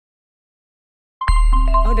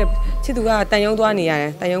တယ်ချစ်သူကတန်ယုံသွားနေရတ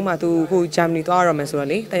ယ်တန်ယုံမှာသူဟိုဂျာမနီသွားရမယ်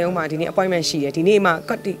ဆိုတော့လေတန်ယုံမှာဒီနေ့ appointment ရှိတယ်ဒီ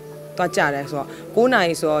နေ့မှကတ်တိသွားကြတယ်ဆိုတော့9 နာ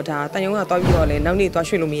ရီဆိုတော့ဒါတန်ယုံကသွားပြီးတော့လေနောက်နေ့သွား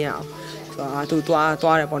ရွှေ့လို့မရအောင်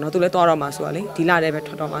ဆိုတော့သူသွားတယ်ပေါ့နော်သူလည်းသွားတော့မှာဆိုတော့လေဒီလတ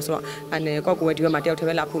ည်းပဲထွက်တော့မှာဆိုတော့အနေကော့ကိုပဲဒီဘက်မှာတယောက်တ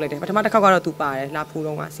ည်းပဲလာဖူးလိုက်တယ်ပထမတစ်ခါကတော့သူပါတယ်လာ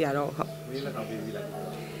ဖူးတော့က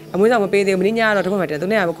ဆရာတော့ဟုတ်အမွေးဆောင်မပေးသေးဘူးမင်းညကတော့တစ်ခါမှတည်းသူ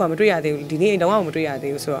နဲ့ကမတွေ့ရသေးဘူးဒီနေ့တော့မတွေ့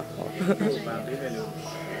ရသေးဘူးဆိုတော့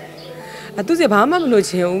သူစီဘာမှ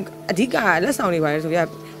မလို့ချင်းအဓိကလက်ဆောင်တွေပါတယ်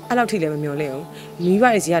ဆိုပြအဲ့လောက်ထိလည်းမမျောလဲအောင်မိဘ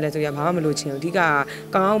တွေစီရတယ်ဆိုရဘာမှမလို့ချင်းအဓိကကော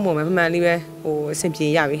င်းကောင်းမွန်မှန်လေးပဲဟိုအဆင်ပြေ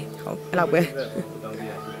ရပြီဟုတ်အဲ့လောက်ပဲ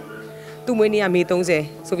သူမွေးနေ့ကမေ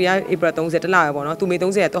30ဆိုပြဧပြီ30တလပဲပေါ့နော်သူမေ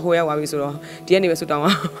30တော့ဟိုရောက်သွားပြီဆိုတော့ဒီကနေပဲဆူတော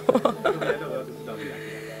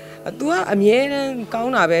င်းပါသူကအမြဲတမ်း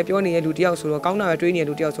ကောင်းတာပဲပြောနေတဲ့လူတယောက်ဆိုတော့ကောင်းတာပဲတွေးနေ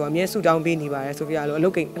တဲ့လူတယောက်ဆိုတော့အမြဲဆူတောင်းပေးနေပါတယ်ဆိုပြလို့အလု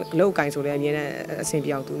ပ်ကိုင်ဆိုလည်းအမြဲတမ်းအဆင်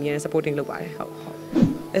ပြေအောင်သူအမြဲတမ်း supporting လုပ်ပါ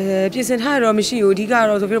တယ်ဟုတ်ပြင်ဆင်ထားရတော့မရှိဘူးအဓိ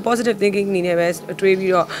ကတော့ဆိုပြီး positive thinking အနေနဲ့ပဲတွေး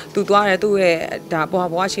ပြီးတော့သူသွားတယ်သူ့ရဲ့ဒါဘ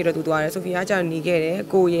ဝရှေ့တော့သူသွားတယ်ဆိုဖီယာကျတော့နေခဲ့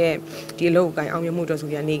တယ်ကိုယ့်ရဲ့ဒီအလုပ်ကိုင်အောင်မြင်မှုတော့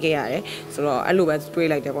ဆိုဖီယာနေခဲ့ရတယ်ဆိုတော့အဲ့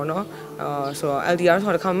လိုပဲတွေးလိုက်တယ်ပေါ့နော်ဆိုတော့ LDR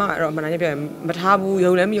ဆိုတော့တစ်ခါမှတော့မနိုင်ပြမထား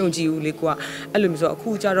ဘူးယုံလည်းမယုံကြည်ဘူးလေကိုကအဲ့လိုမျိုးဆိုတော့အခု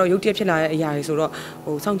ကျတော့ရုပ်တရက်ဖြစ်လာတဲ့အရာတွေဆိုတော့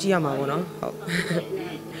ဟိုစောင့်ကြည့်ရမှာပေါ့နော်ဟုတ်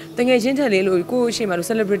တကယ်ချင်းထက်လေးလို့ကိုယ့်ရှေ့မှာလို့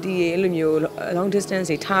celebrity တွေအဲ့လိုမျိုး long distance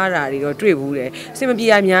တွေထားတာတွေတော့တွေ့ဘူးတယ်အဆင်မ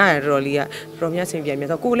ပြေရများတယ်တော်တော်လေးကတော်များအဆင်ပြေများ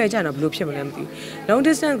ဆိုကိုယ်လည်းကြာတော့ဘယ်လိုဖြစ်မလဲမသိဘူး long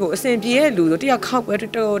distance ကိုအဆင်ပြေရဲ့လူတို့တယောက်ခောက်ပဲ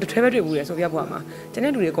တစ်ထွဲပဲတွေ့ဘူးတယ်ဆိုပြဘွားမှာကျန်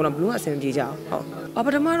တဲ့လူတွေအကုန်လုံးဘယ်လိုအဆင်ပြေကြ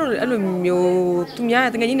အောင်ဟုတ်ပထမတော့အဲ့လို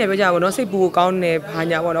မျိုးသူများတကယ်ကြီးနေပြောကြပါတော့စိတ်ပူကော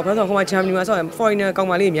င်းနေဘာညာပေါ့နော်ဘာလို့ဆိုတော့ဟိုမှာ Germany မှာဆိုရင် foreigner ကောင်း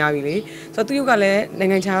ပါလေအများပြီလေဆိုတော့သူရုပ်ကလည်း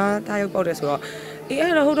နိုင်ငံခြားသားရုပ်ပေါက်တယ်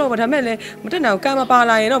ဆိုတော့အဲ့တော့ဟုတ်တော့ဗဒါမဲ့လည်းမတက်နိုင်ဘူးကံ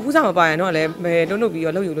မပါလာရင်တော့ဖူးစာမပါရင်တော့လ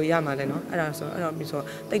ည်းလုံးလုပ်ပြီးတော့လှုပ်ယူလို့ရမှာလဲနော်အဲ့ဒါဆိုပြီး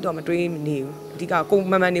ဆိုတိတ်တော့မတွေးနေဘူးအဓိကကို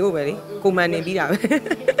မှန်မှန်နေဖို့ပဲလေ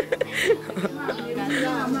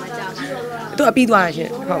ကိုမှန်နေပြီးတာပဲသူအပြီးသွားတာရှင်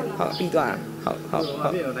ဟုတ်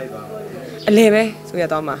အပြီးသွားတာဟုတ်အလဲပဲဆိုရ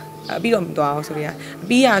တော့မှာအပြီးတော့မသွားအောင်ဆိုရ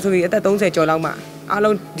အပြီးရဆိုပြီးအသက်30ကျော်လောက်မှ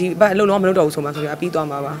အားလုံးဒီဘက်အလုံးလုံးမလုပ်တော့ဘူးဆိုမှဆိုရ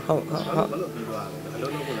အပြီးသွားမှာပါဟုတ်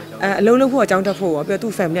အလုံးလုံးဖို့အကြောင်းတက်ဖို့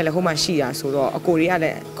ရောပြီးတော့သူ့ family ကလည်းဟိုမှာရှိတာဆိုတော့အကိုတွေကလ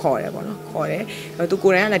ည်းခေါ်တယ်ပေါ့နော်ခေါ်တယ်သူကို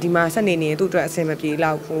ယ်တိုင်ကလည်းဒီမှာဆက်နေနေသူ့အတွက်အဆင်မပြေ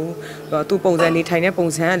လောက်ဘူးသူပုံစံနေထိုင်တဲ့ပုံ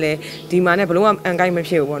စံကလည်းဒီမှာနဲ့ဘလုံးကအန်ကိုက်မ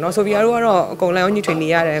ဖြစ်ဘူးပေါ့နော်ဆိုဖီယာတို့ကတော့အကုန်လုံးညှိထွေနေ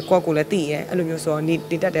ရတယ်ကိုယ့်ကိုယ်လည်းသိရဲအဲ့လိုမျိုး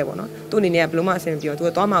ဆိုတော့နေတတ်တယ်ပေါ့နော်သူ့အနေနဲ့ကဘလုံးမအဆင်ပြေဘူးသူက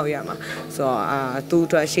သွားမှာရမှာဆိုတော့သူ့အ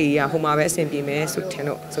တွက်ရှေ့ရဟိုမှာပဲအဆင်ပြေမယ်ဆို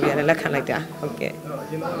ထင်တော့ဆိုဖီယာလည်းလက်ခံလိုက်တာဟုတ်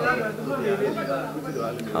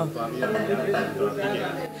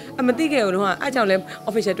ကဲ့အမသိခဲ့ဘူးတော့အဲ့ကြောင့်လဲ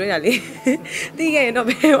official တွဲတာလေသိခဲ့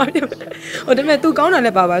ရင်တော့ဘယ်မှာဖြစ်ဟိုဒါပေမဲ့ तू ကောင်းတာ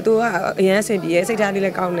လည်းပါ तू ကအရန်အဆင်ပြေရဲ့စိတ်ထားလေးလ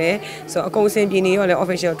ည်းကောင်းတယ်ဆိုတော့အကုန်အဆင်ပြေနေရောလည်း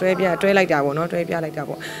official တွဲလိုက်တာပေါ့နော်တွဲပြလိုက်တာ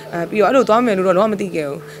ပေါ့ပြီးတော့အဲ့လိုသွားမယ်လို့တော့မသိ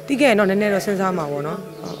ခဲ့ဘူးသိခဲ့ရင်တော့နည်းနည်းတော့စဉ်းစားမှာပေါ့နော်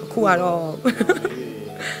အခုကတော့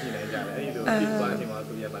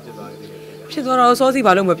ဖြစ်သွားတော့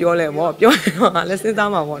စောစီဘာလို့မပြောလဲပေါ့ပြောတော့လည်းစဉ်း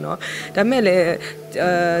စားမှာပေါ့နော်ဒါပေမဲ့လည်း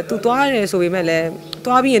तू သွားရတယ်ဆိုပေမဲ့လည်း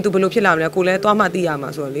သွားပြီးရင် तू ဘယ်လိုဖြစ်လာမလဲကိုလည်းသွားမှသိရမှာ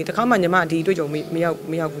ဆိုတော့လေတခါမှညီ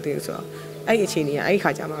မဒီတွေ့ကြုံမရောက်ဘူးသေးဘူးဆိုတော့အဲ့ဒီအခြေအနေက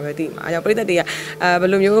အဲ့ဒီခါကျမှပဲသိမှာအဲကြောင့်ပရိသတ်တွေကဘယ်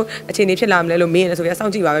လိုမျိုးအခြေအနေဖြစ်လာမလဲလို့မေးနေဆိုပြီး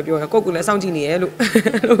စောင့်ကြည့်ပါပဲပြောတယ်ကိုလည်းစောင့်ကြည့်နေ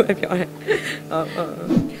ရဲ့လို့ပဲပြောတယ်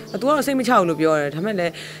သူကတော့စိတ်မချဘူးလို့ပြောတယ်ဒါပေမဲ့လ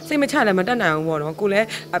ည်းစိတ်မချလည်းမတက်နိုင်ဘူးပေါ့နော်ကိုလ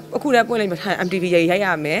ည်းအခုလည်းပွင့်လိုက်မှထား MTV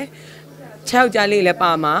ရိုက်ရမယ်6ယောက်ကြားလေးလည်း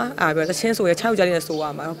ပါမှာပြောတချင်းဆိုရ6ယောက်ကြားလေးလည်းဆိုရ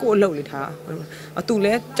မှာကို့အလုပ်လေးထားသူ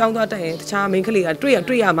လည်းကြောင်းသွားတက်ရင်တခြား main ကလေး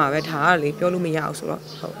ကတွေ့ရမှာပဲထားလေပြောလို့မရအောင်ဆိုတော့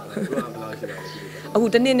ဟုတ်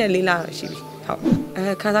အခုတစ်နှစ်နဲ့4လရှိ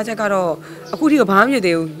ပြီဟုတ်ခန်းစားချက်ကတော့အခုထိကဘာမှမဖြစ်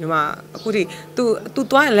သေးဘူးညီမအခုထိသူ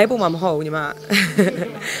သွားရင်လိုက်ဖို့မှာမဟုတ်ဘူးညီမ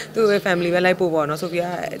သူ့ရဲ့ family ပဲလိုက်ဖို့ပေါ့နော်ဆိုဖီယာ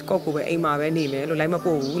ကော့ကိုပဲအိမ်မှာပဲနေမယ်လို့လိုက်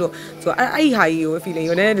မပို့ဘူးလို့ဆိုတော့အဲ့ဒီဟာကြီးကို feeling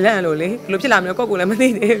ကိုလည်းလက်အံလို့လေဘယ်လိုဖြစ်လာမလဲကော့ကိုလည်းမသိသေး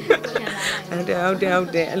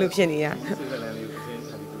ဘူးဟုတ်တယ်အဲ့လိုဖြစ်နေ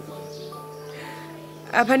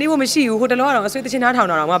ရဖန်တီးဖို့မရှိဘူးဟိုတလောကတော့အဆွေးတချင်းနား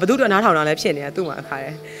ထောင်တာတော့မှဘသူ့အတွက်နားထောင်တာလည်းဖြစ်နေတာသူ့မှာအခါတ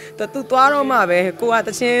ယ်သူသွားတော့မှပဲကိုက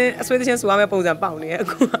တချင်းအဆွေးတချင်းဆိုရမယ့်ပုံစံပေါက်နေရဲ့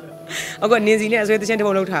အခုနင်းစီနဲ့အဆွေးတချင်းတစ်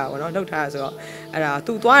ပုံလောက်ထားတာပေါ့နော်လောက်ထားတာဆိုတော့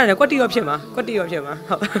အဲ့ဒါသူသွားရတယ်ကွက်တီရောဖြစ်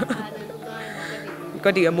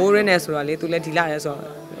မှာဟုတ်ကွက်တီအမိုးရင်းနဲ့ဆိုတော့လေသူလည်းဒီလာရဲ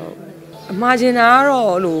ဆိုတော့အမှားချင်တာ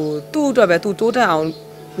ကတော့ဟိုသူ့အတွက်ပဲသူတိုးတက်အောင်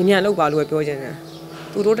ညံ့လောက်ပါလို့ပဲပြောချင်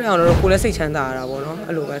တယ်သူတို့တက်အောင်တော့ကိုလည်းစိတ်ချမ်းသာရတာပေါ့နော်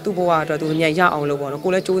အဲ့လိုပဲသူ့ဘဝအတွက်သူညံ့ရအောင်လို့ပေါ့နော်ကို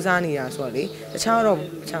လည်းစူးစမ်းနေတာဆိုတော့လေ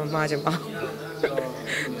တခြားတော့ချမ်းမှားချင်ပါ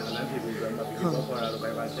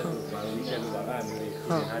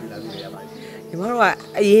ညီ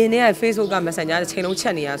မတို့ကအရင်တည်းက Facebook က Messenger တစ်ချိန်လုံးချ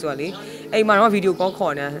က်နေရဆိုတော့လေ အိမ်မှာတော့ဗီဒီယိုကော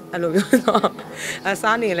ခေါ်နေအဲ့လိုမျိုးတော့အ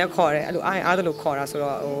စားနေလည်းခေါ်တယ်အဲ့လိုအားသလိုခေါ်တာဆို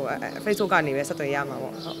တော့ဟို Facebook ကနေပဲဆက်သွယ်ရမှာ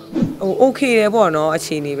ပေါ့ဟုတ်ဟို okay တယ်ပေါ့နော်အ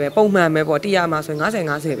ခြေအနေပဲပုံမှန်ပဲပေါ့တရားမှာဆိုရင်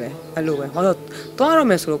50-50ပဲအဲ့လိုပဲဘာလို့သွားရ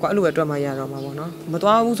မယ်ဆိုတော့ကွာအဲ့လိုပဲတွက်မှရတော့မှာပေါ့နော်မ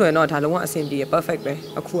သွားဘူးဆိုရင်တော့ဒါလုံးဝအဆင်ပြေ perfect ပဲ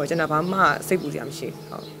အခုကကျွန်တော်ဘာမှစိတ်ပူစရာမရှိ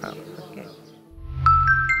ဟုတ်ဟုတ်